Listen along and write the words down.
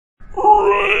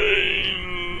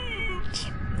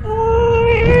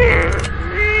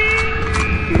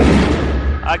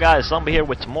guys, Zombie here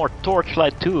with more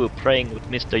Torchlight 2, playing with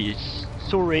Mr.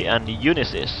 Suri and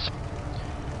Unisys.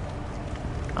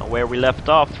 Where we left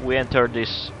off, we entered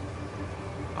this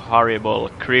horrible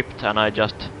crypt and I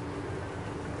just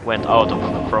went out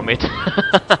from it.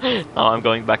 Now I'm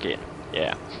going back in.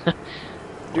 Yeah.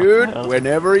 Dude,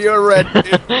 whenever you're ready.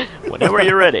 Whenever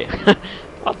you're ready.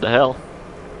 What the hell?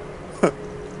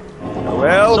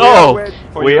 Well,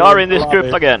 so, we are in this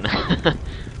crypt again.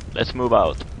 Let's move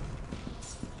out.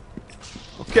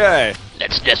 Okay.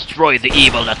 Let's destroy the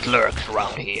evil that lurks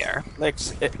around here.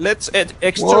 Let's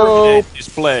exterminate this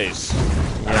place.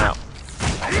 Yeah.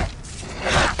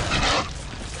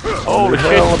 Holy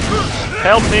shit!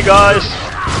 Help me, guys!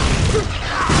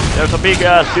 There's a big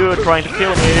ass dude trying to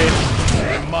kill me.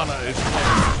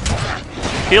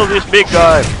 Kill this big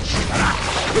guy.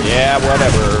 Yeah,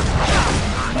 whatever.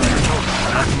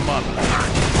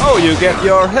 Oh, you get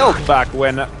your health back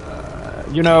when,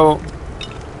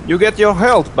 you get your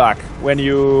health back when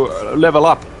you level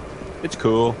up. It's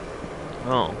cool.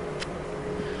 Oh.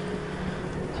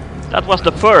 That was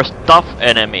the first tough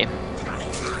enemy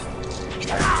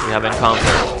we have encountered.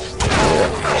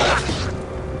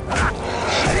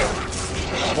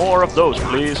 More of those,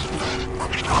 please.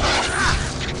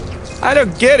 I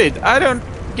don't get it. I don't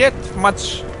get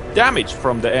much damage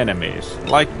from the enemies.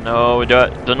 Like, no,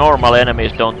 the normal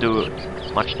enemies don't do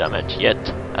much damage yet,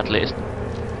 at least.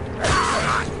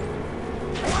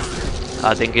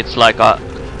 I think it's like a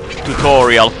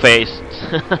tutorial phase.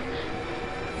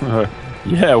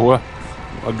 Yeah, well,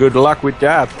 good luck with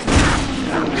that.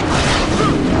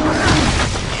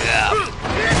 Yeah.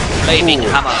 Flaming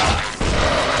hammer.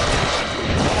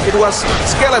 It was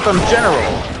Skeleton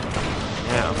General.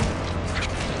 Yeah.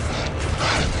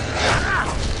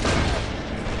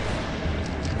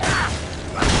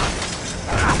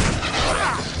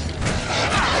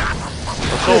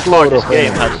 So far this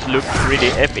game has looked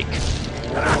really epic.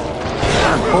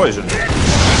 And poison.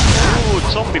 Ooh,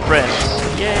 zombie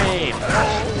friends! Yay!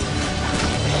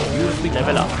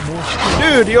 Level up.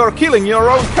 Dude, you're killing your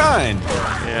own kind!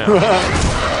 Yeah.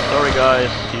 Sorry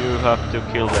guys, you have to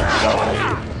kill them without me.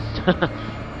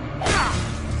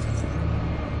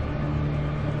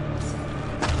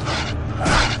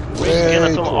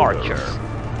 Skeletal archer.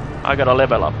 I gotta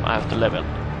level up. I have to level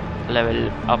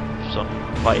up some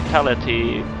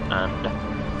vitality and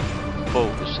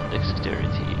focus and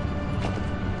dexterity.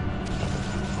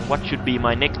 What should be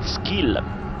my next skill?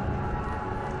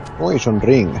 Poison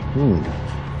ring.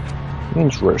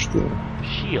 Interesting.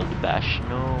 Shield bash,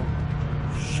 no.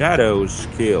 Shadow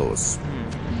skills.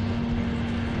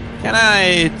 Can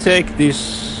I take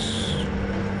this?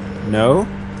 No?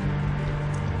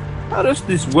 How does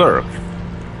this work?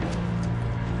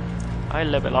 I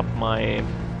level up my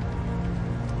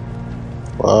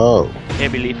Wow.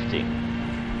 heavy lifting.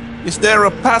 Is there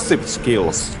a passive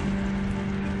skills?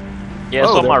 Yeah,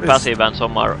 Oh, some there are is. passive and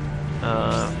some are...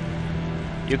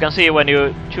 you can see when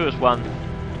you choose one,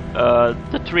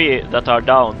 the three that are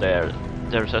down there,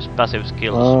 there's a passive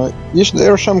skills. Is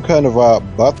there some kind of a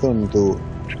button to...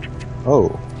 Oh,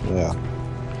 yeah.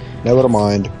 Never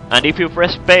mind. And if you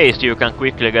press space, you can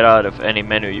quickly get out of any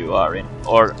menu you are in.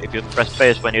 Or if you press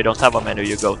space when you don't have a menu,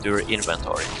 you go to your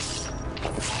inventory.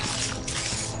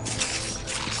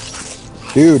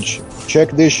 Dude,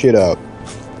 check this shit out.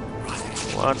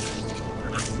 What?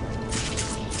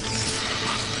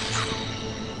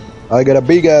 I got a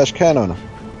big ass cannon.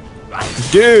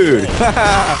 Dude!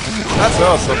 That's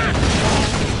awesome.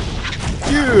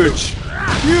 Huge!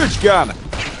 Huge gun!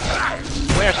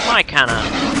 Where's my cannon?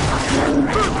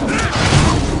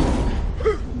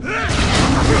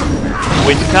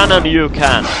 With cannon you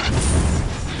can.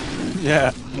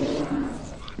 Yeah.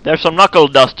 There's some knuckle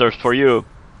dusters for you.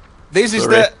 This is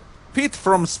Sorry. the pit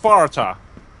from Sparta.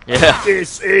 Yeah.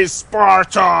 This is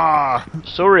Sparta!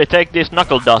 Sorry, take these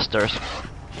knuckle dusters.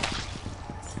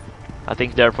 I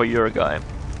think they're for your guy.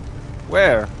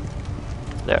 Where?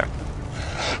 There.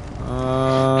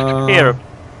 Here.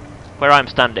 Where I'm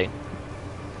standing.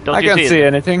 Don't I you can't see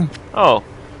anything. Oh.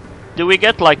 Do we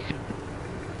get like...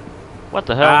 What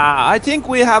the hell? I think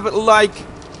we have like,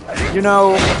 you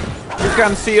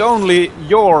can see only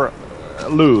your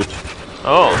loot.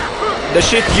 Oh. The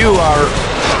shit you are...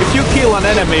 If you kill an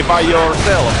enemy by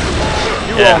yourself,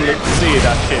 you only see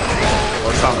that shit.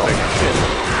 Or something.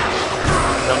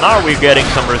 So now we're getting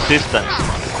some resistance.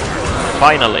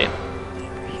 Finally.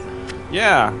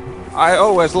 Yeah. I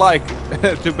always like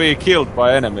to be killed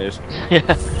by enemies.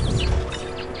 Yeah.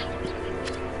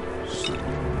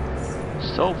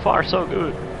 So far, so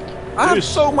good. I have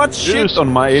so much shit on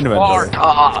my inventory.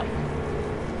 Sparta!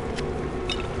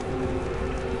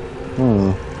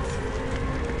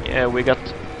 Yeah, we got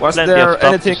Was plenty there of stuff to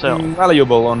anything sell.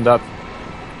 valuable on that?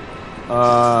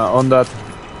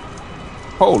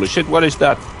 Holy shit! What is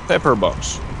that? Pepper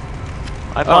box.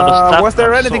 I found a staff Was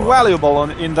there and anything sword. valuable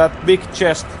in that big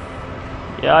chest?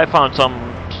 Yeah, I found some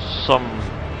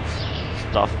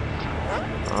stuff.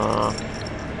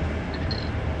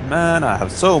 Man, I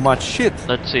have so much shit.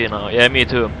 Let's see now. Yeah, me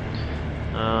too.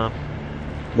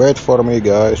 Wait for me,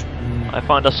 guys. I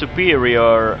found a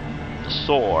superior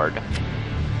sword.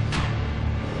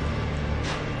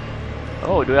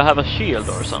 Oh, do I have a shield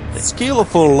or something?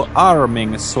 Skillful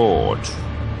arming sword.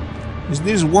 Is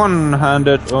this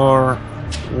one-handed or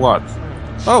what?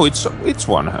 Oh, it's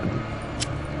one-handed.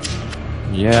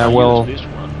 Yeah, I well, use this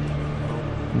one.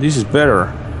 this is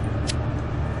better.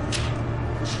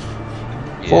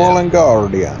 Fallen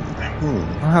Guardian.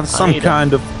 I have some need 'em.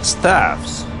 kind of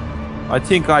staffs. I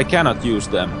think I cannot use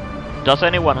them. Does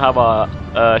anyone have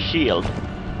a shield?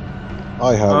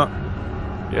 I have.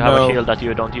 Do you have No. a shield that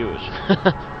you don't use?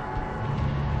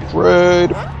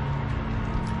 Trade.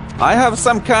 I have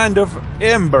some kind of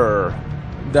ember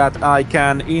that I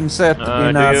can insert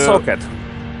in do a you- socket.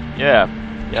 Yeah,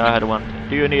 I had one.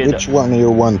 Do you need? Which one you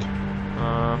want?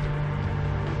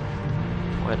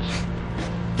 Wait.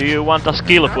 Do you want a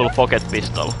skillful pocket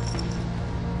pistol?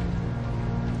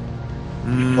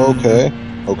 Okay.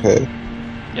 Okay.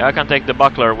 Yeah, I can take the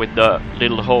buckler with the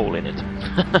little hole in it.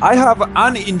 I have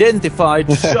unidentified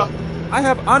I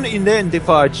have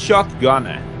unidentified shotgun.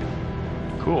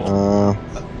 Cool.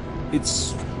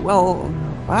 It's well,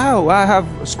 wow! I have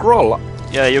a scroll.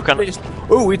 Yeah, you can.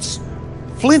 Oh, it's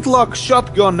flintlock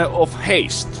shotgun of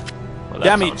haste. Well, that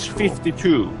Damage sounds cool.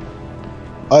 52.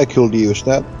 I could use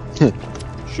that.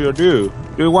 Sure do.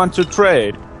 Do you want to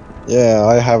trade? Yeah,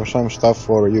 I have some stuff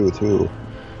for you too.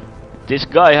 This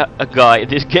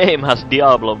this game has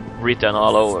Diablo written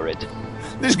all over it.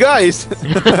 This guy is.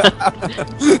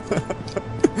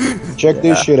 Check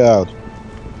this shit out.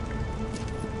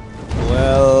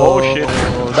 Well. Oh, shit.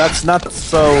 That's not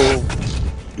so.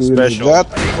 Do you Special. need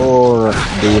that or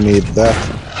do you need that?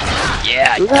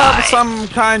 Yeah, Do you have some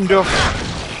kind of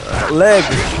leg,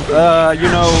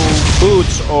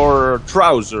 boots or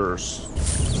trousers?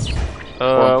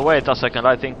 Wait a second.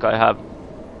 I think I have.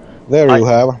 There you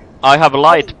have. I have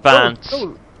light pants.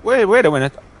 Oh, wait a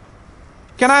minute.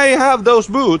 Can I have those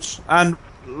boots and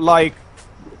like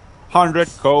 100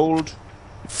 gold?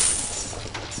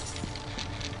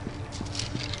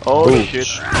 Oh Boots. shit!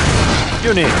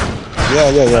 You need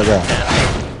Yeah.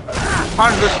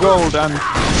 100 gold and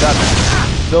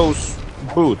those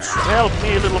boots. Help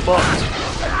me, little boy.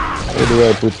 Where do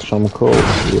I put some coal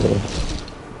here?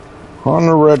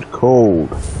 100 coal.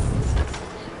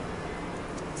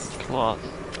 Cloth.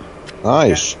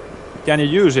 Nice. Can you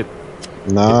use it?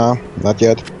 Nah, not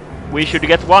yet. We should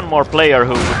get one more player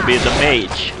who would be the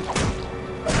mage.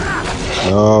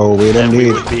 No, we Then don't we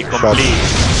need would be such.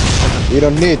 complete. We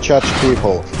don't need such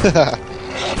people.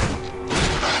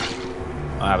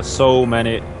 I have so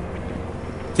many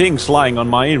things lying on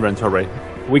my inventory.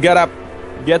 We gotta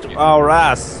get our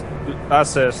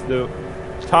asses to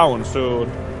town soon.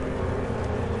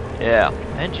 Yeah.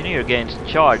 Engineer gains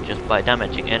charges by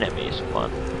damaging enemies.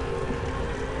 Fun.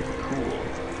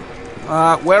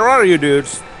 Cool. Where are you,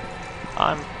 dudes? Wait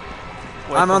I'm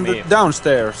for on me. the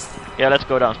downstairs. Yeah, let's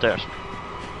go downstairs.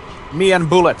 Me and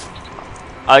Bullet.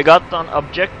 I got an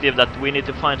objective that we need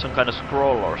to find some kind of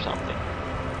scroll or something.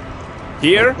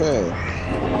 Here? Okay,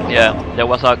 Yeah, there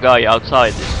was a guy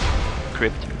outside this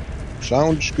crypt.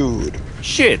 sounds good.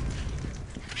 Shit.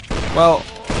 Well,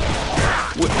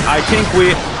 I think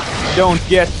we don't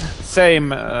get same,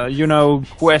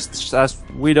 quests as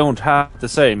we don't have the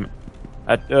same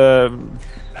I'm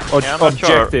not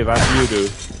objective as you do.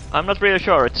 I'm not really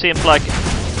sure. It seems like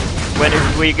when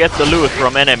we get the loot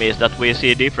from enemies that we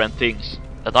see different things.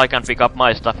 That I can pick up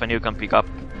my stuff and you can pick up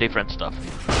different stuff.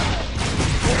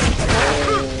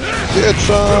 Get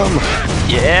some!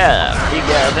 Yeah, big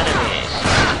ass enemies.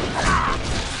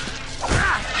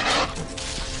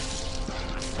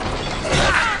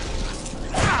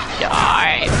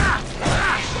 Die.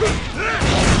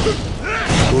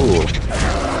 Cool.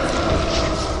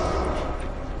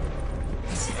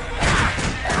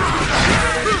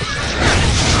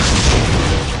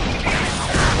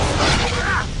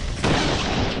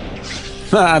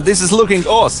 This is looking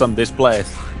awesome, this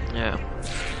place. Yeah.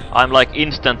 I'm like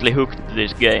instantly hooked to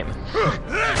this game.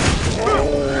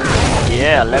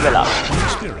 Yeah, level up.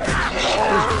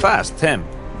 Fast temp.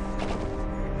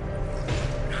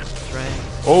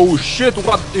 Oh shit,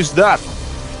 what is that?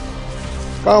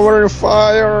 Cover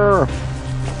fire!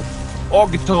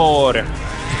 Ogtor!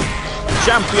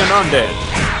 Champion undead!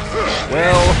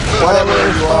 Well, whatever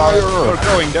you are, you're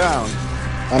going down.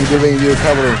 I'm giving you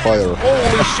covering fire.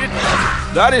 Holy shit!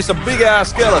 That is a big ass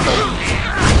skeleton.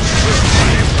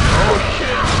 Oh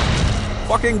shit!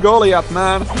 Fucking Goliath,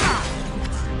 man.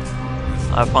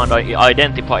 I found I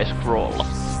identify scroll.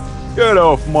 Get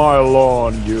off my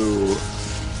lawn, you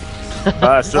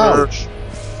bastard. Ouch.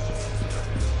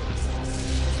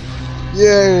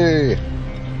 Yay!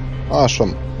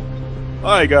 Awesome.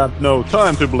 I got no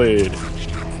time to bleed.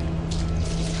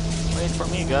 Wait for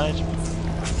me, guys.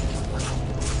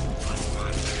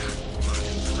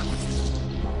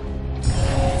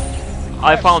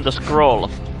 I found the scroll.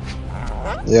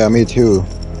 Yeah, me too.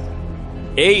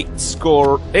 A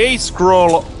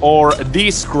scroll or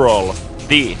D scroll?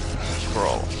 The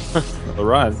scroll.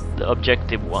 Alright. The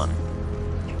objective one.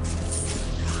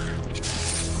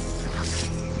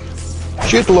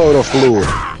 Shitload of loot.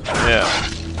 Yeah.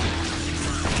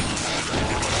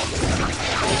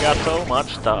 We got so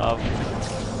much stuff.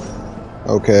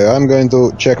 Okay, I'm going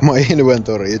to check my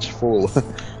inventory. It's full.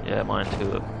 Yeah, mine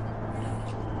too.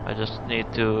 I just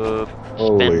need to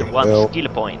Holy spend one hell. skill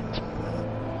point.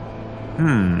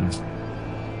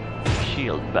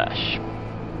 Shield bash.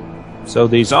 So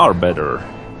these are better.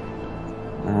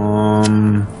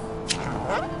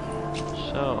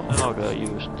 So, how do I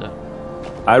use the...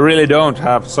 I really don't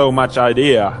have so much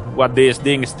idea what these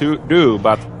things do,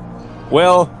 but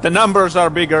well, the numbers are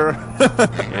bigger.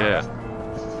 Yeah.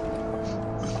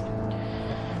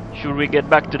 Should we get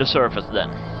back to the surface then?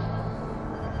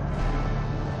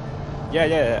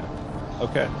 Yeah.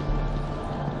 Okay.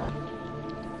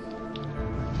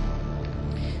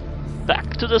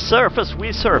 Back to the surface,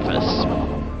 we surface.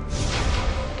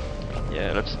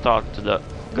 Yeah, let's talk to the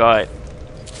guy.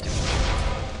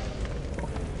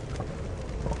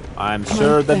 I'm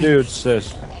sure the dude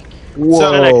says. Whoa,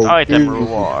 Select item dude.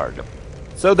 reward.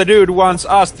 So the dude wants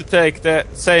us to take the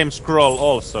same scroll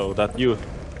also that you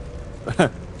I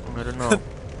don't know.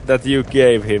 that you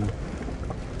gave him.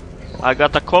 I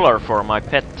got a collar for my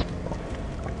pet.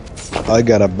 I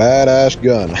got a badass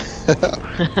gun.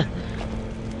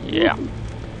 Yeah.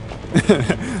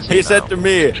 He said to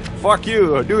me, "Fuck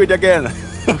you, do it again."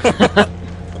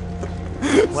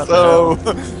 What So,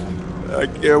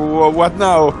 what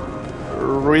now?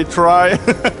 Retry?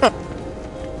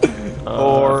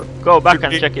 Or go back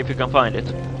and you- check if you can find it.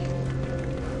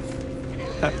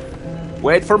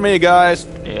 Wait for me, guys.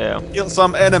 Yeah, Kill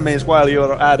some enemies while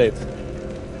you're at it.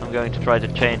 I'm going to try to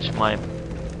change my...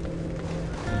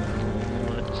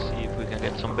 Let's see if we can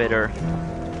get some better...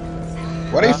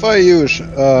 What if I use,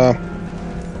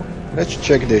 let's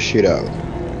check this shit out.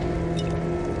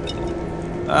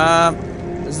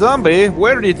 Zombie,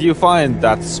 where did you find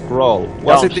that scroll?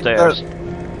 Was Downstairs. it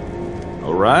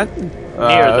Alright.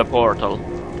 Near the portal.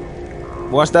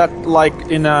 Was that like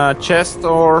in a chest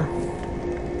or?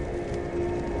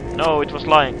 No, it was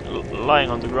lying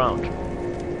on the ground.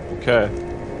 Okay.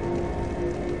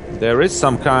 There is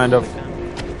some kind of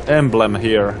emblem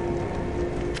here.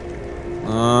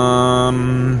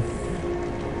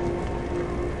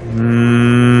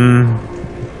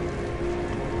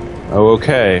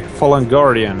 Okay, Fallen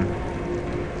Guardian.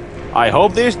 I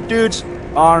hope these dudes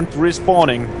aren't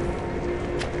respawning.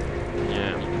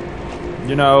 Yeah.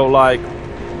 You know, like...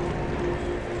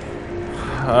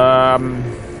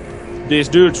 these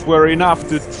dudes were enough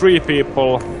to 3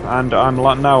 people, and I'm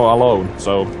now alone,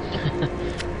 so...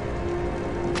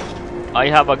 I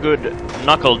have a good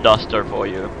knuckle duster for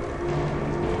you.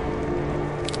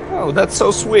 Oh, that's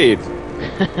so sweet. See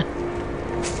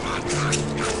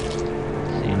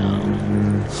now.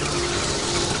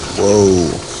 Whoa.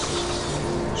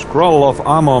 Scroll of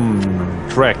Ammon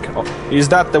Trek. Oh, is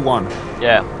that the one?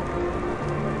 Yeah.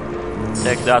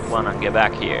 Take that one and get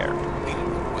back here.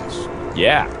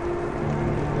 Yeah.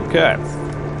 Okay.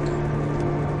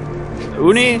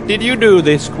 Uni, did you do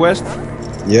this quest?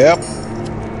 Yep.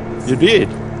 You did?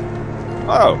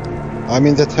 Oh. I'm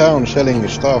in the town selling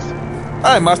stuff.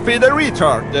 I must be the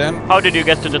retard then. How did you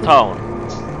get to the town?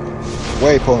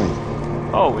 Waypoint.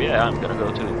 Oh yeah, I'm gonna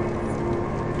go too.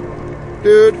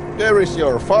 Dude, there is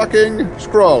your fucking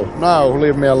scroll. Now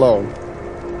leave me alone.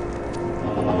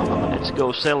 Let's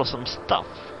go sell some stuff.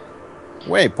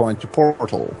 Waypoint to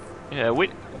portal. Yeah,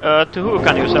 to who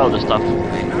can you sell the stuff?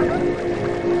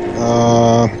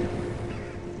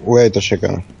 Wait a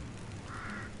second.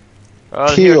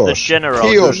 Here's the Kios. general.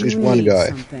 Kios is one Need guy.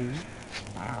 something.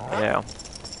 Yeah.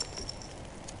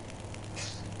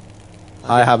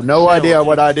 I have no idea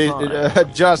what I did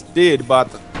just did, but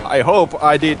I hope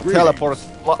I did teleport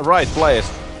right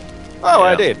place. Oh,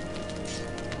 I Yeah. did.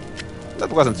 That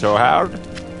wasn't so hard.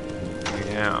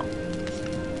 Yeah.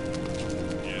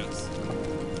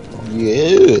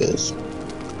 Yes.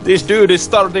 This dude is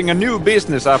starting a new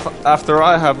business after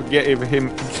I have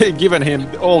given him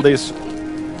all these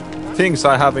things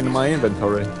I have in my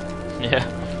inventory. Yeah.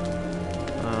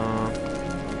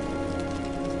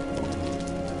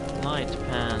 Light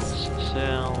pants,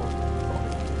 sell.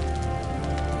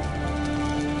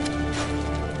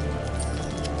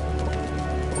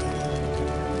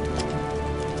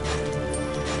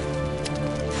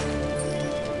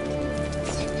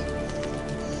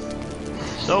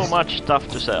 So much stuff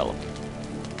to sell.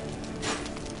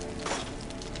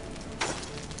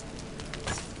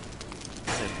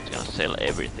 I'm gonna sell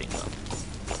everything now.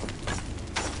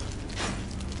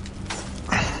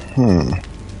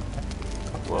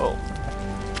 Whoa.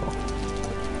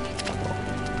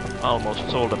 Almost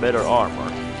sold a better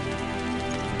armor.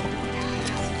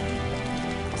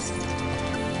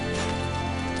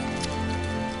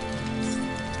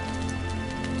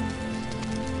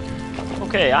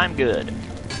 Okay, I'm good.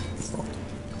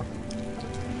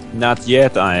 Not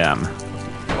yet, I am.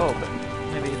 Oh, but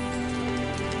maybe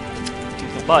you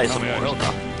can buy some more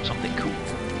stuff. Something cool.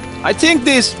 I think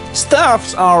these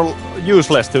stuffs are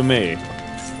useless to me.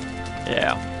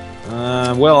 Yeah.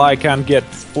 Well, I can get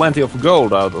plenty of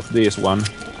gold out of this one.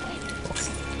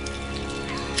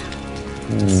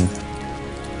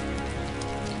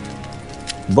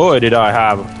 Boy, did I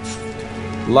have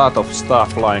a lot of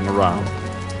stuff lying around.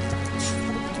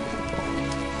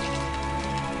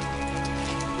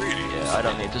 I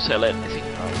don't need to sell anything.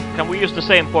 Can we use the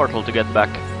same portal to get back?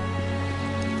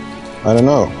 I don't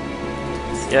know.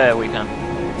 Yeah, we can.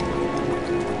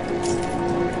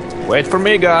 Wait for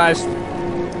me, guys.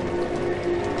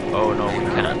 Oh no, we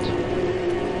can't.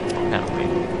 Or can we?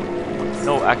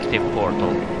 No active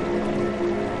portal.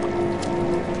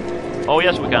 Oh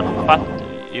yes, we can. But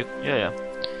you, yeah.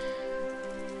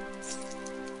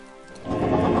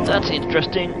 That's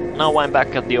interesting. Now I'm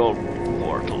back at the old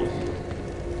portal.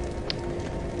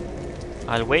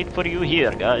 I'll wait for you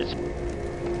here, guys.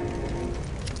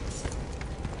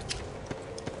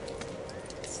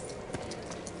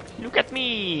 Look at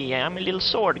me! I'm a little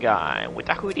sword guy with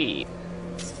a hoodie.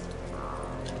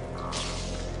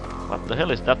 What the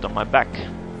hell is that on my back?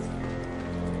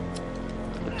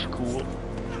 Looks cool.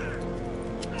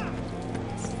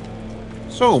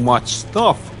 So much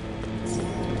stuff.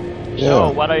 Yeah. So,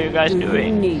 what are you guys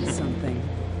doing? Need something.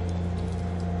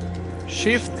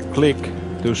 Shift click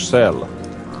to sell.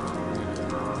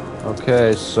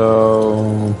 Okay,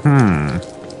 so...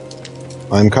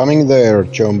 I'm coming there,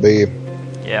 Zombie.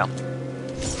 Yeah.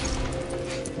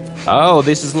 Oh,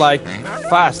 this is like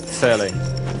fast selling.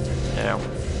 Yeah.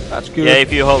 That's good. Yeah,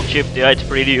 if you hold shift, yeah, it's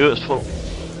pretty useful.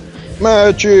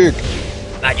 Magic!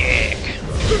 Magic!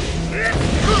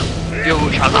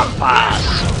 You shall not pass!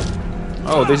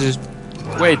 Oh, this is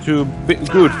way too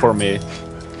good for me.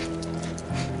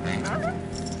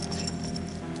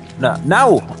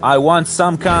 Now I want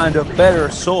some kind of better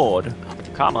sword.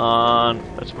 Come on,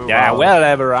 let's move Yeah, on.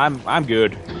 whatever. I'm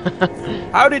good.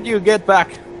 How did you get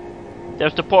back?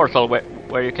 There's the portal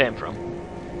where you came from.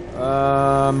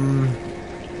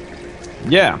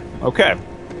 Yeah. Okay.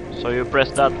 So you press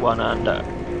that one and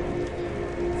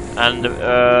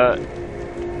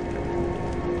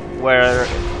where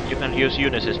you can use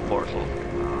Unisys portal.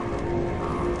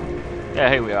 Yeah,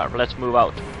 here we are. Let's move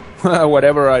out.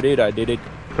 Whatever I did it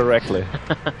correctly.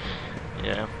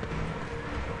 Yeah.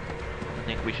 I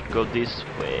think we should go this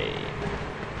way.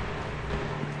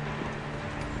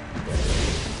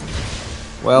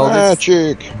 Well,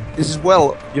 Magic! this is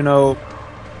well, you know,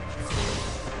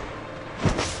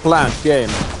 planned game.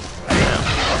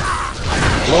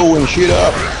 Blowing shit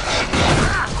up!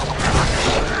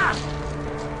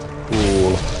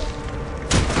 Cool.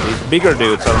 These bigger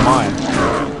dudes are mine.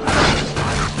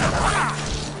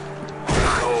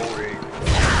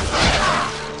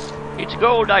 It's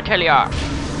gold, I tell ya!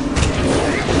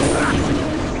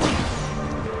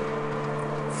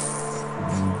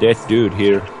 Dead dude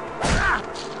here.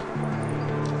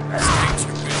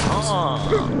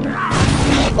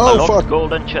 Oh fuck!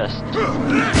 Golden chest.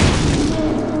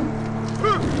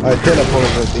 I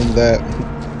teleported in the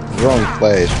wrong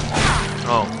place.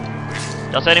 Oh.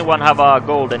 Does anyone have a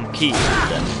golden key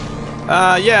then?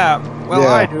 Yeah. Well,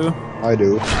 Yeah. I do. I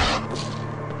do.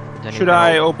 Then you Should can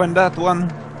I open that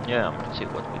one? Yeah, let's see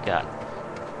what we got.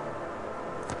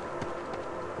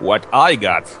 What I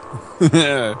got?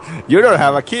 You don't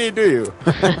have a key, do you?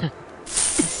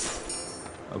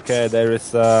 Okay, there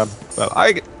is. Well,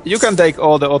 you can take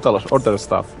all the other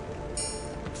stuff.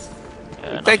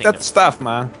 Take that stuff,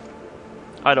 man.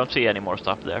 I don't see any more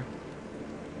stuff there.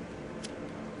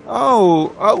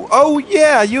 Oh,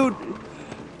 yeah, you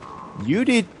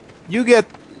did You get,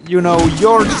 you know,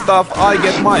 your stuff, I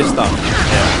get my stuff.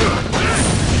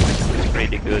 Yeah.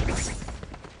 Pretty good.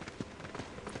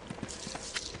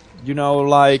 You know,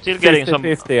 like Still getting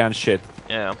 50-50 and shit.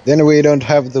 Yeah. Then we don't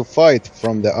have to fight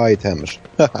from the items.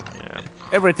 Yeah.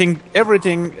 Everything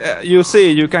you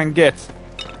see, you can get.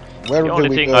 Where The do only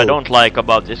we thing go? I don't like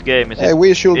about this game is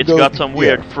it's got some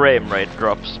weird frame rate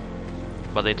drops,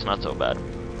 but it's not so bad.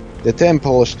 The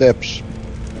temple steps.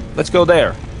 Let's go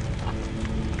there.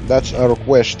 That's our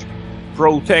quest.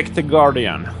 Protect the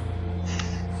Guardian.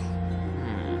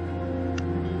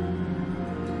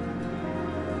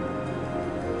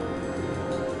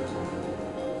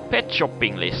 Pet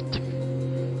shopping list.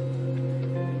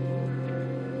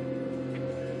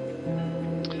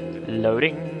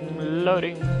 Loading,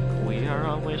 loading. We are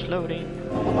always loading.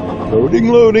 Loading,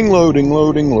 loading, loading,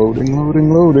 loading, loading, loading,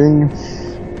 loading.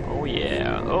 Oh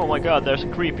yeah. Oh my god, there's a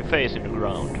creepy face in the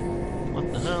ground.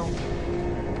 What the hell?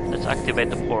 Let's activate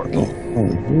the portal.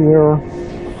 Here.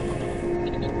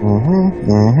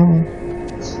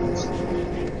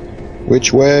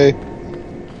 Which way?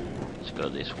 Let's go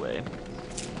this way.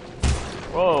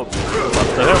 Whoa, what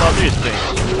the hell are these things?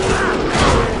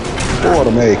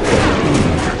 Maker.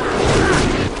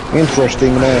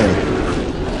 Interesting name.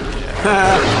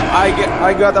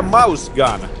 I got a mouse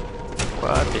gun.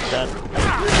 What is that?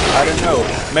 I don't know.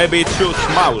 Maybe it shoots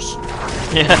mouse.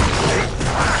 Yeah.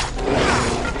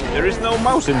 There is no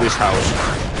mouse in this house.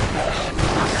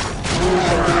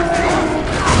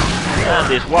 And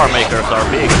these war makers are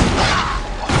big.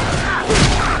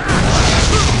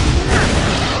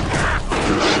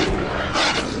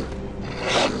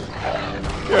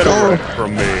 Get away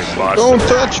from me, bastard. Don't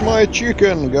touch my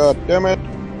chicken, god damn it.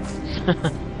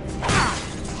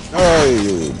 Oh,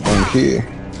 you monkey.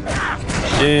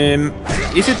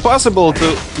 Is it possible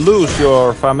to lose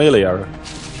your familiar?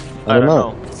 I don't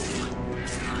know.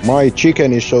 My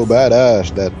chicken is so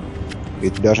badass that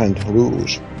it doesn't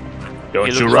lose.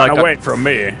 Don't you run away from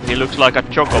me. He looks like a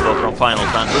chocobo from Final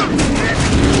Fantasy.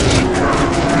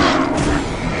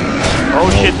 Oh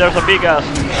shit, there's a big ass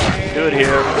dude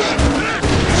here.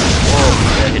 Oh,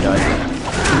 yeah, he died.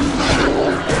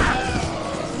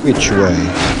 Which way?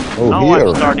 Oh, now here.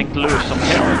 I'm starting to lose some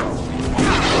health.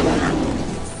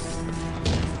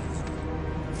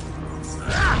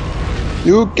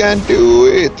 You can do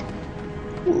it!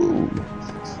 Ooh.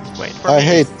 Wait for I me.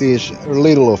 hate these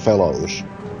little fellows.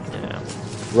 Yeah.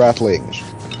 Ratlings.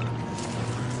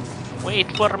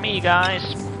 Wait for me, guys.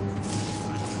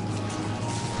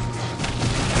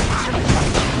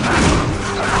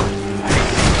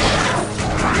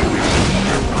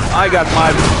 I got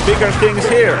my bigger things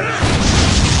here.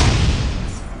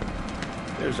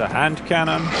 There's a hand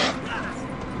cannon.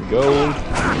 Gold.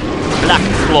 Black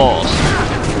claws.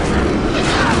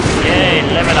 Yay,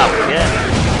 level up, yeah.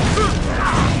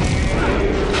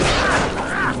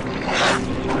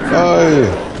 Oh.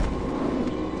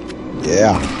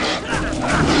 Yeah.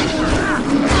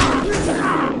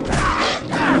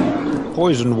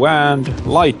 Poison wand.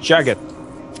 Light jacket.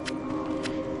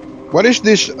 What is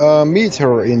this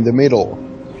meter in the middle?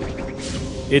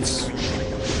 It's...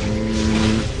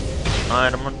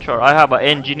 I'm not sure. I have an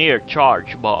engineer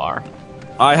charge bar.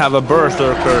 I have a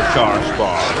berserker charge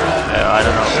bar. I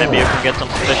don't know. Maybe you can get some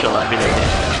special abilities.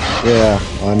 Yeah,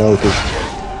 I noticed.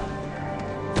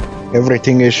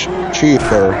 Everything is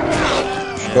cheaper.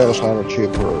 Spells are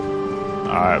cheaper.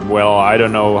 Well, I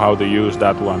don't know how to use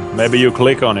that one. Maybe you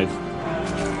click on it.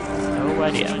 No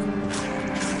idea.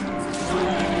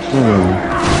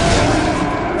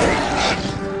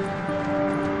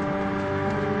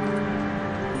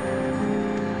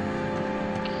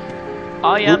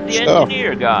 I am the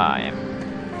engineer guy.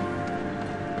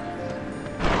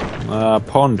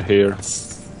 Pond here.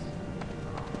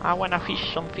 I wanna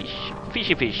fish some fish.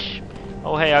 Fishy fish.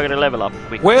 Oh hey, I gotta level up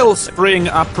quick. Wellspring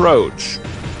approach.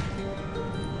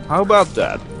 How about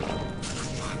that?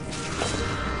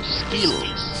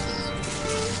 Skills.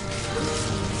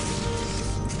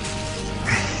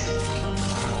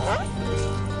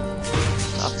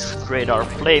 Upgrade our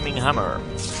flaming hammer.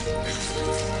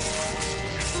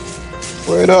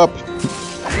 Wait up.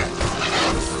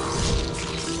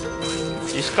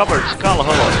 Discovered skull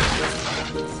hollow.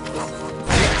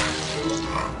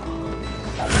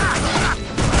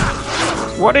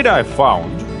 What did I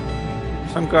found?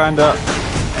 Some kinda...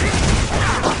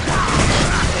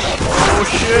 Oh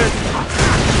shit!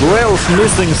 Grell's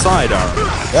missing sidearm.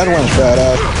 That one's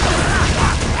badass.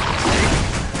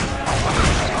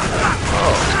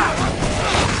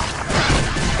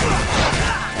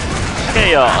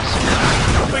 Chaos!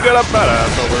 We got a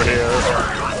badass over here.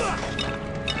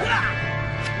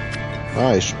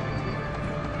 Nice.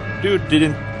 dude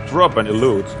didn't drop any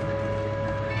loot.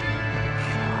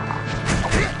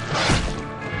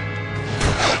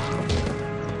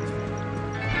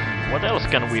 What else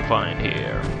can we find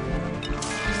here?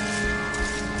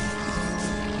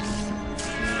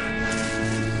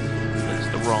 That's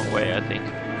the wrong way, I think.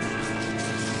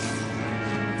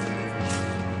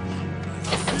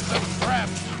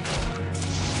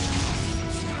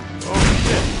 Oh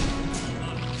shit.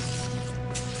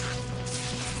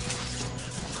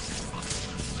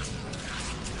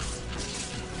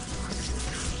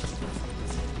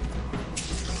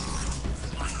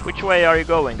 Which way are you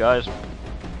going, guys?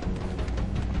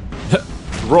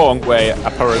 Wrong way,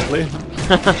 apparently.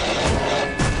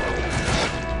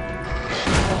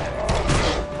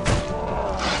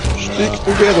 Stick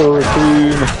together,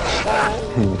 team.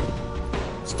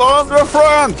 Storm the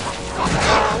front!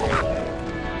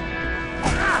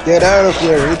 Get out of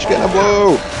here, it's gonna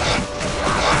blow.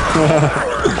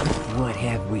 What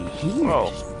have we here?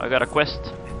 Oh, I got a quest.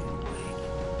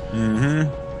 Mm-hmm.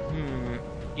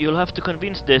 You'll have to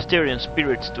convince the Asterian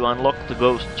spirits to unlock the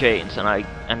ghost chains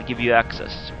and give you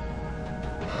access.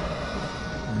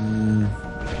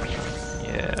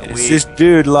 Yeah, Is this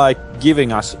dude like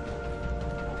giving us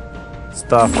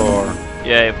stuff or?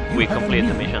 Yeah, if we complete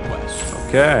the mission.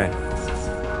 Okay.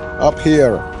 Up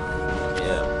here.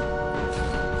 Yeah.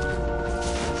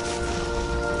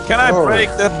 Can I Oh. break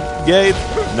that gate?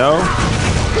 No.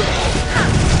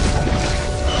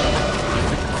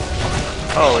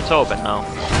 Oh, it's open now.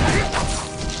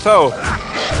 So,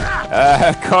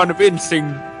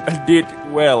 convincing did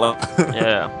well.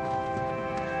 Yeah.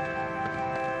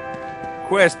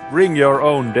 Quest: bring your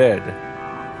own dead.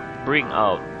 Bring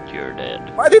out your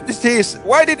dead. Why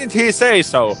didn't he say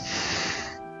so?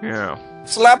 Yeah.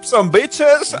 Slap some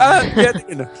bitches and get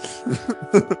in.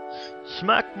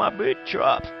 Smack my bitch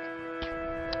up.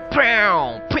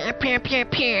 Pow! Pew pew pew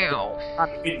pew!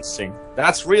 Convincing.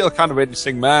 That's real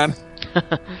convincing, man.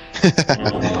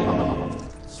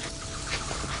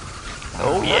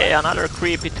 Oh yeah, another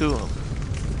creepy tomb.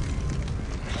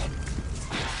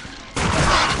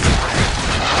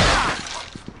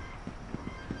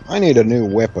 I need a new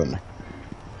weapon.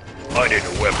 I need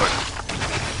a weapon.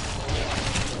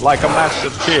 Like a Master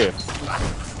Chief.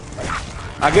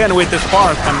 Again with the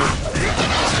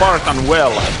Spartan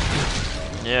well.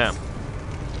 Yeah.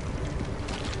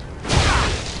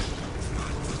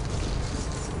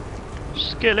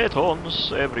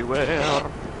 Skeletons everywhere.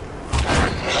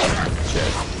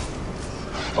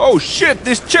 Oh shit,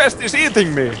 this chest is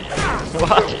eating me!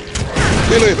 What?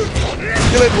 Kill it!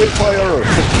 Kill it with fire!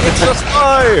 Just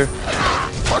die!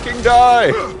 Fucking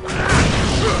die!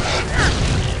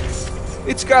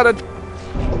 It's got a...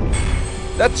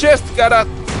 That chest got a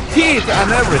teeth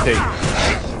and everything!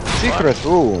 Secret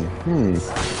room.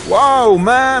 Wow,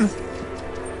 man!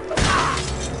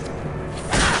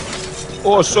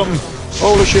 Awesome!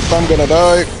 Holy shit, I'm gonna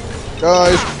die.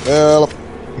 Guys, help.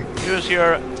 Use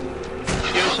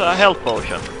a health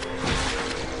potion.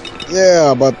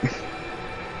 Yeah, but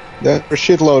there's a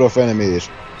shitload of enemies.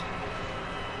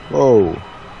 Whoa.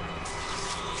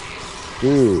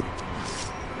 Dude.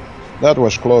 That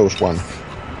was close one.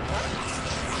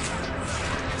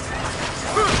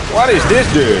 What is this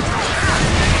dude?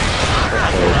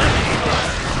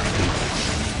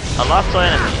 A lot of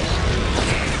enemies.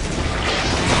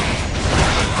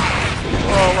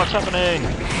 Whoa, what's happening?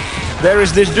 There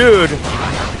is this dude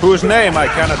whose name I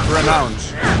cannot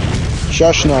pronounce.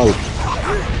 Shashnal.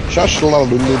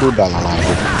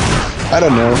 I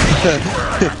don't know. it's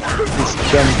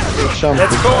something.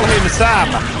 Let's call him Sam.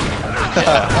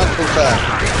 Uncle Sam.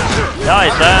 Die,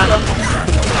 Sam!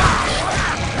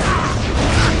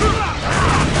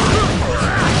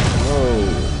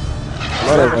 A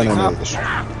lot of enemies.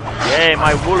 Yay,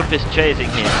 my wolf is chasing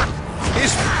him.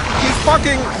 He's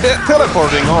fucking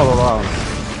teleporting all around.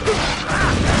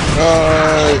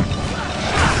 Oh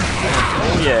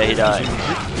yeah, he died.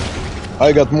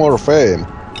 I got more fame.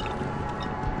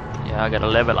 Yeah, I gotta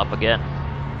level up again.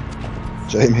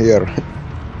 Same here.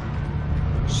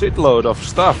 Shitload of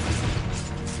stuff.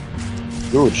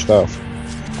 Good stuff.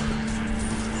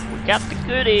 We got the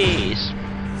goodies.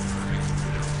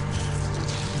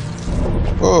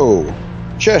 Oh,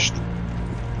 chest.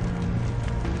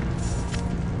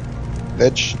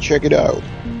 Let's check it out.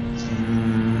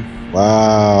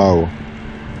 Wow.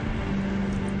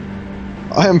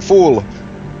 I am full. Too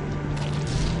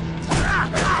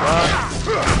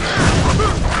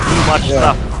much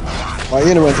stuff. My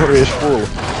inventory is full.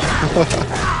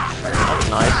 That's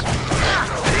nice.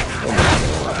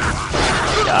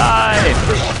 Die!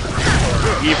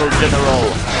 Evil general.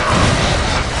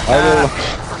 I will.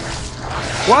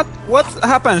 What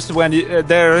happens when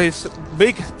there is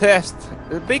big text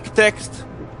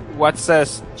what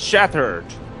says shattered?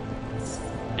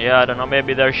 Yeah, I don't know,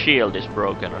 maybe their shield is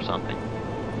broken or something.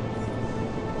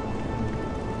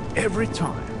 Every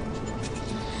time.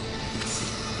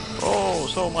 Oh,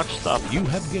 so much stuff. You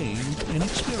have gained an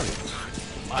experience.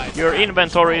 Your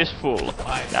inventory is full.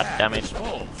 God damn it.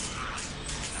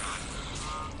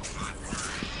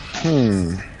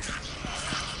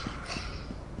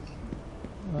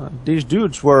 These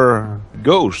dudes were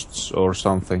ghosts or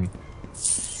something.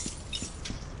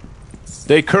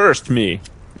 They cursed me.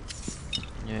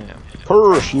 Yeah.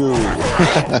 Curse you!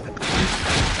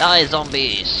 Die,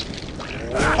 zombies!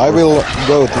 I will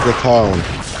go to the town.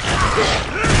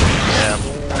 Yeah.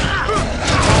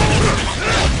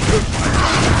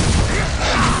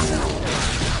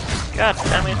 God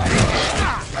damn it.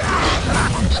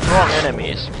 Strong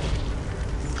enemies.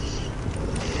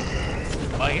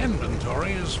 My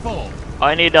inventory is full.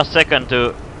 I need a second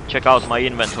to check out my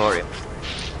inventory.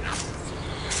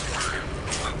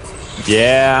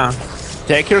 Yeah,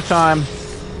 take your time.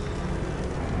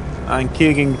 I'm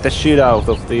kicking the shit out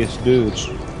of these dudes.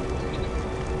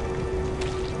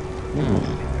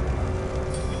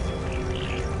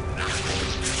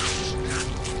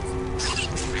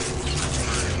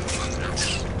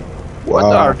 What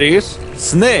Wow. are these?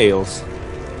 Snails.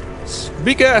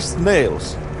 Big ass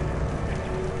snails.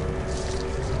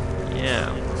 Yeah.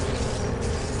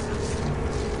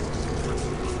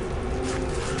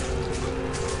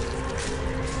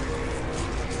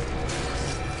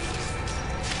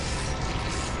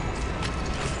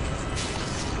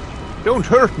 Don't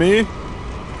hurt me.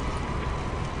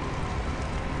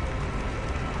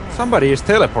 Somebody is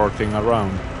teleporting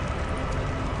around.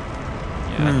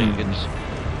 Yeah, I think it's...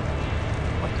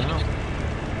 What the hell?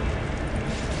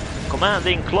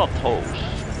 Commanding cloth hose.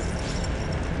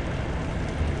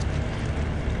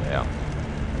 Yeah.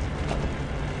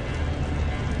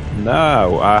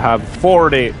 Now I have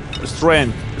 40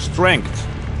 strength.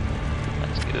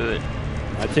 That's good.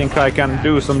 I think I can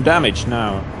do some damage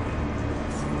now.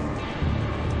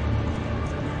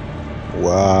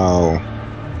 Wow.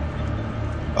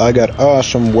 I got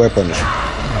awesome weapons.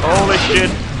 Holy shit!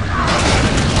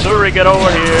 Suri, get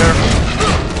over here!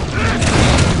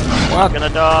 What? I'm gonna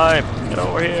die! Get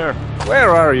over here! Where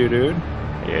are you, dude?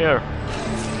 Here!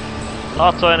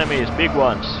 Lots of enemies, big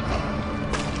ones.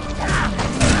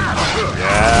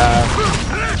 Yeah.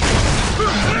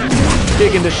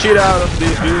 Kicking the shit out of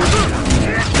these dudes.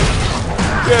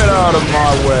 Get out of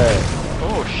my way.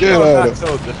 Oh shit! Get out of,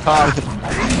 So the top.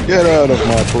 get out of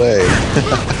my play.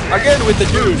 Again with the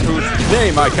dude whose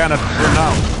name I cannot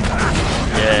pronounce.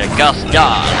 Yeah, Gus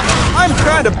God! I'm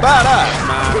kind of badass,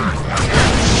 man.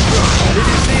 Did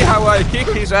you see how I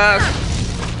kicked his ass?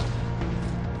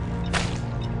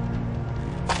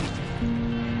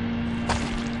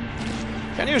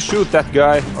 Can you shoot that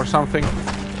guy or something?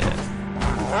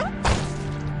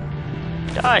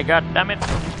 Die, goddammit!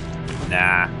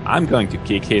 Nah, I'm going to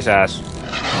kick his ass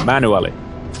manually.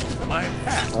 My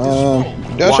path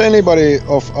is Does What? anybody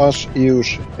of us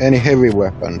use any heavy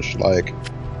weapons, like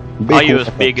big I use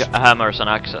weapons? big hammers and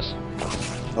axes.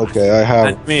 Okay,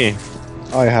 And me.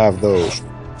 I have those.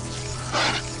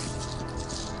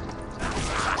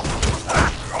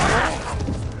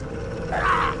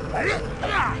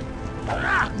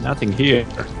 Nothing here.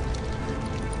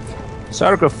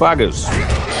 Sarcophagus.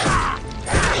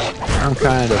 I'm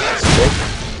kind of sick.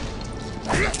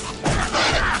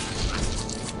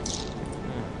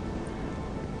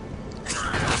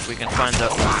 We can find the...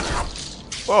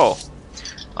 Whoa!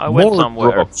 I went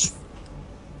somewhere. Rocks.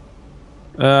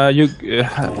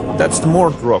 That's the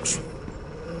Mordrocks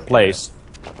place.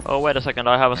 Oh, wait a second,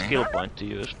 I have a skill point to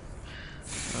use.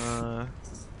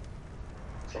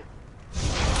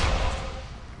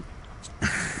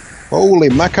 Holy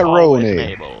Always macaroni!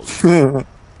 enabled.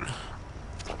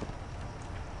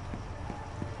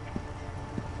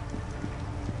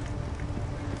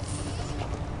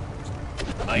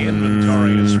 my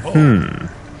inventory is full.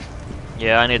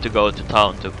 Yeah, I need to go to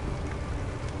town to...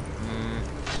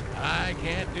 I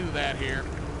can't do that here.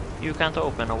 You can't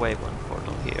open a waypoint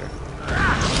portal here.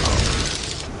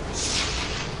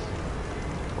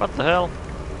 What the hell?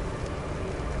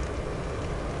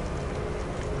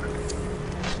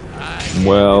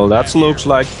 Well, that looks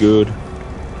like good.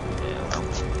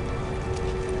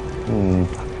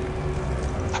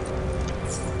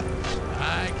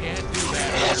 I can't do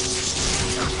that.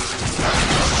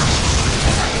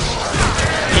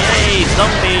 Yay,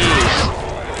 zombies!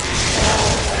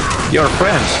 Your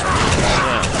friends.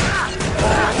 Yeah.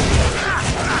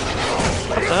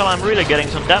 What the hell, I'm really getting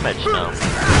some damage now.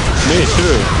 Me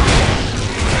too.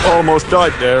 Almost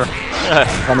died there.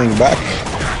 Coming back.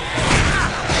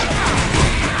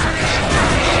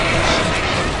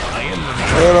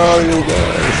 Where are you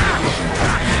guys?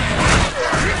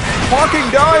 Fucking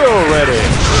die already!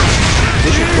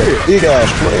 This is a big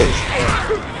ass place.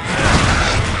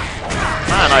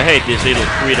 Man, I hate these little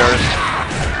critters.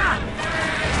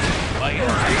 My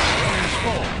inventory is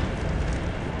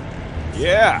full.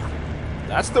 Yeah,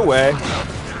 that's the way.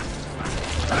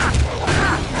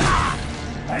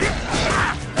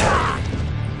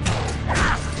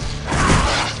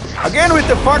 Again with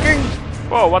the fucking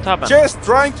Whoa, what happened? chest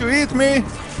trying to eat me.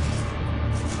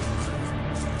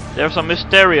 There's a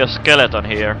mysterious skeleton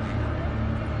here.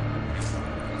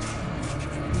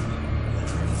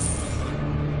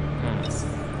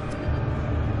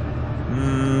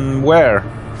 Where?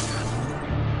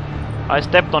 I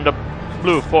stepped on the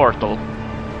blue portal.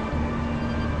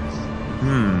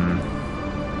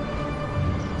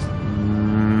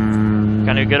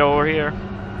 Can you get over here?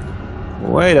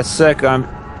 Wait a sec, I'm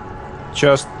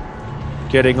just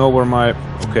getting over my...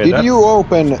 Okay, Did you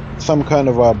open some kind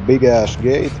of a big ass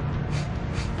gate?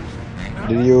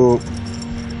 Did you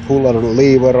pull a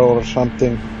lever or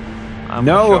something? I'm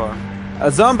No. not sure.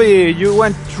 A zombie, you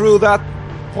went through that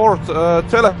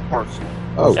teleport.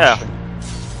 Oh, Yeah. shit.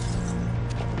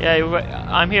 Yeah,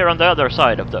 I'm here on the other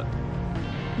side of the...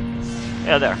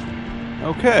 Yeah, there.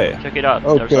 Okay. Check it out.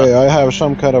 There's Okay, I have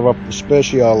some kind of a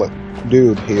special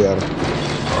dude here.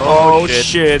 Oh,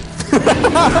 shit.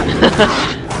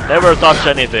 Never touch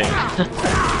anything.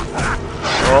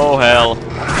 Oh, hell.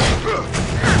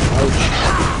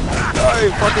 Die,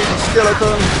 fucking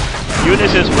skeleton.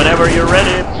 Unisys, whenever you're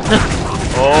ready.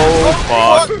 Oh,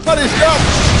 fuck. What is that?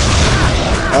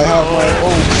 I have my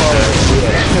own power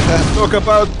here. Talk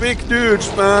about big dudes,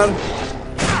 man.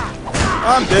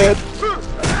 I'm dead.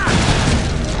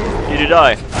 Did you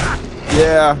die?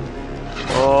 Yeah.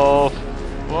 Oh,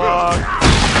 fuck.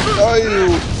 Die, you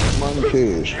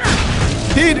monkeys.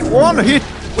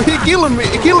 He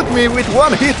killed me with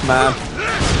one hit, man.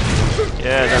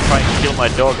 Yeah, they're trying to kill my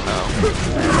dog now.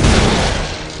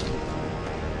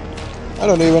 I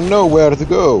don't even know where to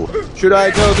go. Should I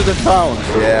go to the town?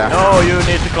 Yeah. No, you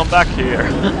need to come back here.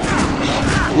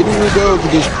 Didn't we go to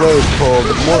this place called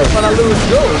Mordor? Gonna lose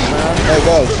those, man. Hey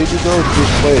guys, did you go to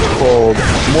this place called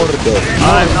Mordor?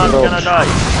 I'm not gonna die.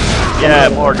 Yeah,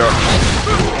 Mordor.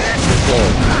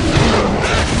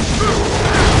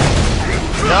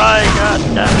 Die,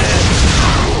 goddammit.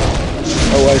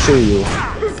 Oh, I see you.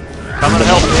 Come and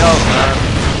help me out, man.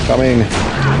 Coming.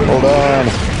 Hold on.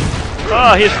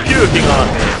 Ah, he's puking on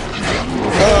me.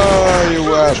 Ah, you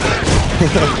asshole.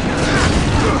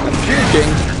 I'm puking.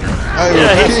 I will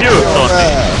Yeah, he kick puked your on me.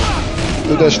 ass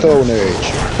to the Stone Age.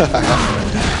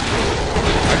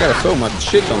 I got so much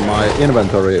shit on my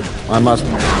inventory. I must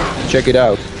check it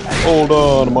out. Hold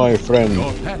on, my friend.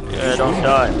 Yeah, don't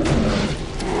die.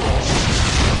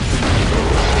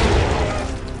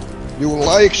 You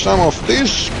like some of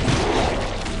this?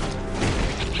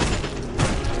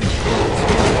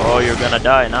 Oh, you're gonna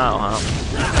die now, huh?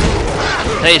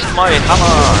 Taste my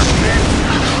hammer!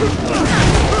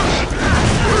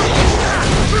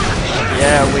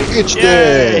 Yeah, It's Yay,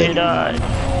 dead. he died.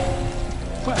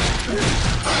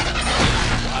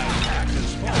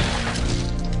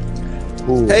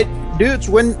 Ooh. Hey, dudes,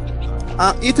 when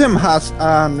item has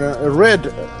a red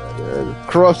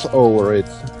cross over it,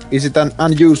 is it an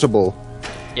unusable?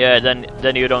 Yeah,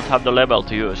 then you don't have the level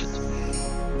to use it.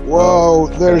 Whoa,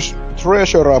 there's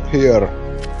treasure up here.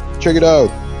 Check it out.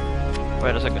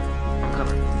 Wait a second. I'm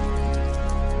coming.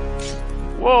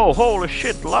 Whoa, holy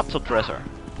shit, lots of treasure.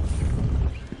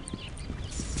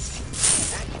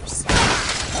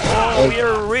 Oh,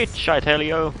 we're rich, I tell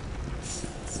you.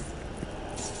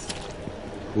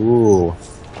 Ooh.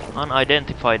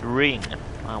 Unidentified ring.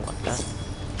 I want that.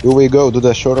 Do we go to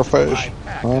the surface? My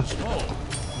pack Huh? is full.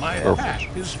 My Perfect.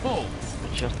 pack is full.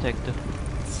 Just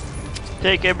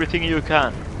take everything you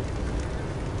can.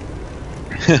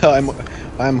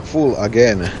 I'm full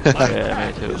again.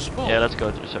 Yeah, me too. Yeah, let's go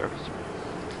to the surface.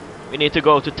 We need to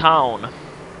go to town.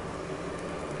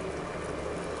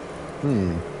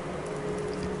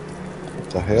 What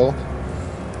the hell?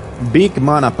 Big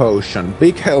mana potion,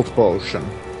 big health potion.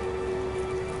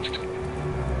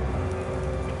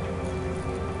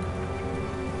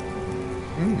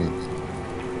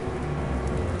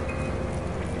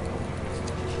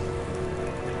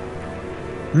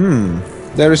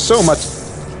 There is so much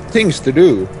things to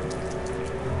do.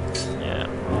 Yeah.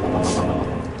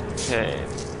 Okay.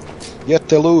 Get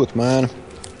the loot, man.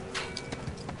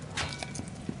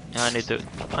 I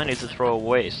need to throw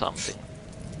away something.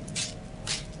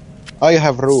 I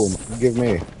have room. Give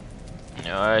me.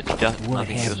 No, it's just What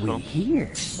nothing have useful. we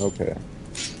here? Okay.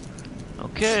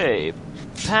 Okay,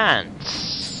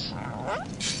 pants.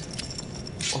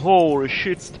 Holy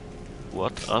shit!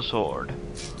 What a sword.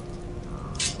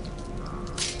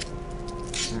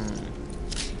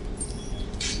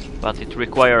 But it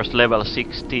requires level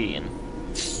 16.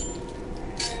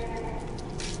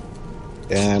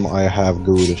 Damn, I have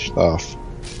good stuff.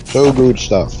 So good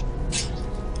stuff.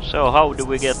 So how do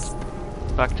we get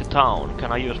back to town?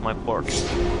 Can I use my port?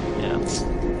 Yeah.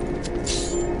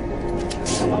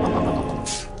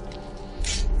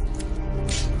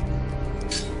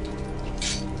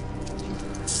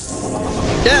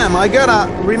 Damn, I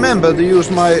gotta remember to use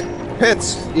my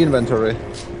pets inventory.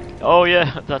 Oh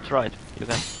yeah, that's right. You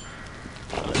can.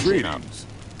 Let's see now.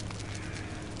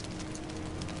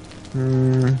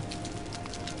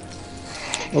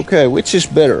 Okay, which is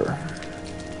better?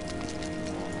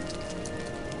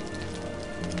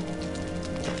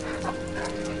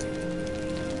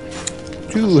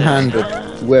 Two-handed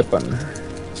weapon.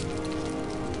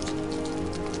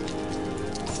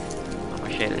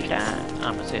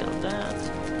 I'm gonna sell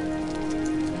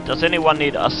that. Does anyone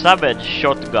need a savage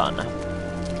shotgun?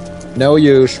 No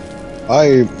use.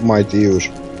 I might use.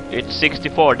 It's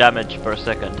 64 damage per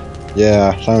second.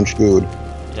 Yeah, sounds good.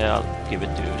 Yeah, I'll give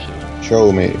it to you soon.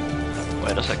 Show me.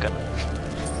 Wait a second.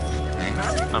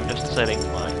 I'm just setting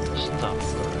my stuff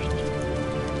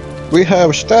first. We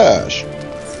have stash.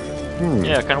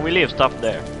 Yeah, can we leave stuff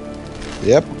there?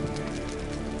 Yep.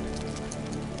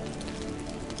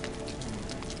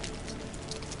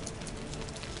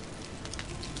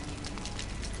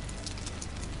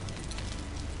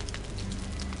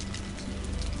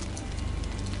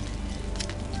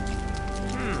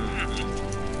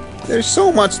 There's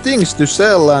so much things to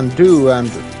sell and do, and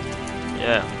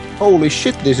Yeah. holy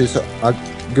shit, this is a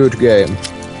good game.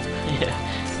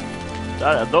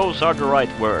 Yeah. Those are the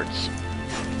right words.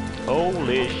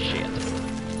 Holy shit.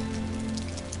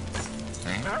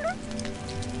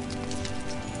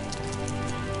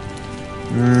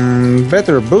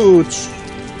 Better boots.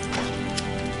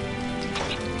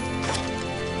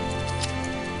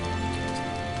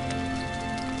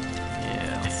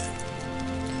 Yeah.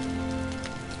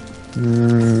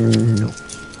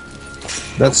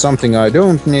 That's something I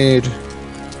don't need.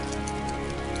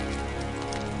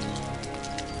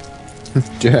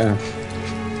 Yeah.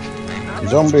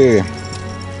 Zombie.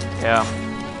 Yeah.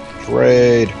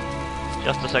 Trade.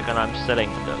 Just a second, I'm selling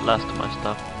the last of my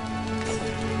stuff.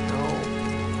 No.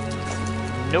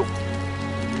 Nope.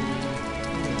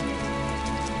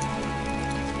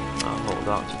 I'll hold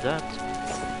on to that.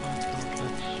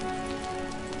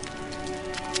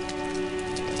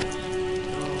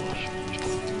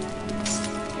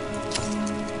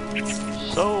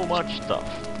 So much stuff.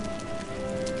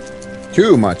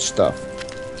 Too much stuff.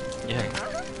 Yeah.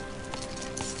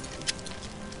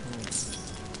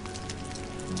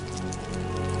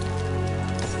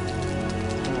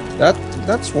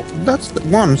 That's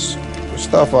the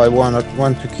stuff I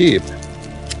want to keep.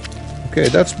 Okay,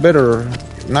 that's better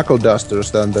knuckle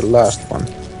dusters than the last one.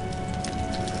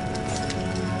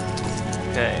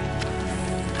 Okay.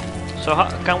 So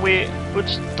can we put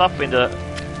stuff in the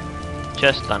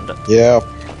chest and Yeah.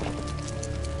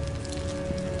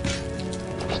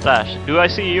 stash? Do I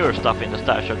see your stuff in the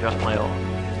stash or just my own?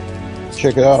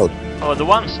 Check it out. Oh, the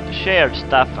one's shared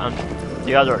stuff and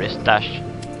the other is stash.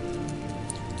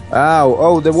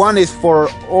 Oh, the one is for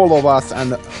all of us,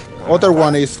 and the other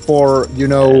one is for, you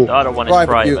know, The other one is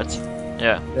private.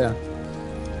 Yeah, Yeah.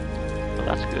 well,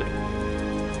 that's good.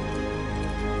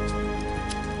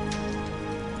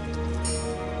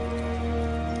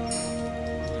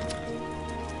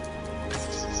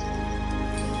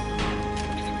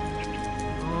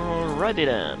 Alrighty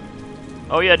then.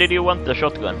 Oh yeah, did you want the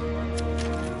shotgun?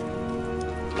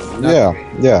 No.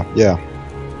 Yeah.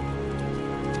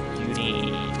 You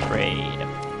need trade.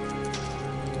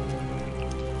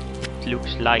 It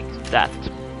looks like that.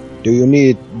 Do you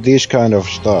need this kind of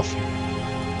stuff?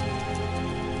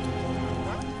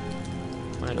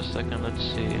 Wait a second, let's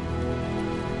see.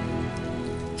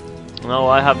 No,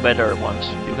 I have better ones.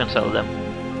 You can sell them.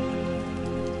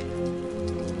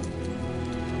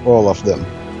 All of them.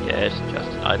 Yes, just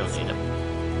I don't need them.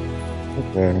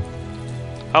 Okay.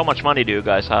 How much money do you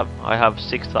guys have? I have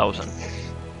 6,000.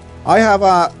 I have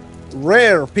a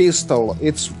rare pistol.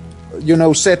 It's, you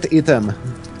know, set item.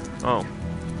 Oh,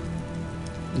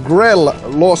 Grell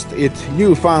lost it,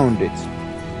 you found it.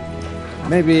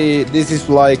 Maybe this is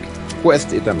like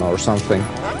quest item or something.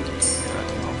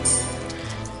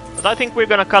 but I think we're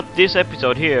gonna cut this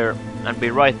episode here. and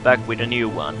be right back with a new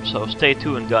one. So stay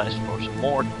tuned, guys, for some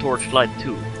more Torchlight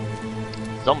 2.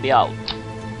 Zombie out.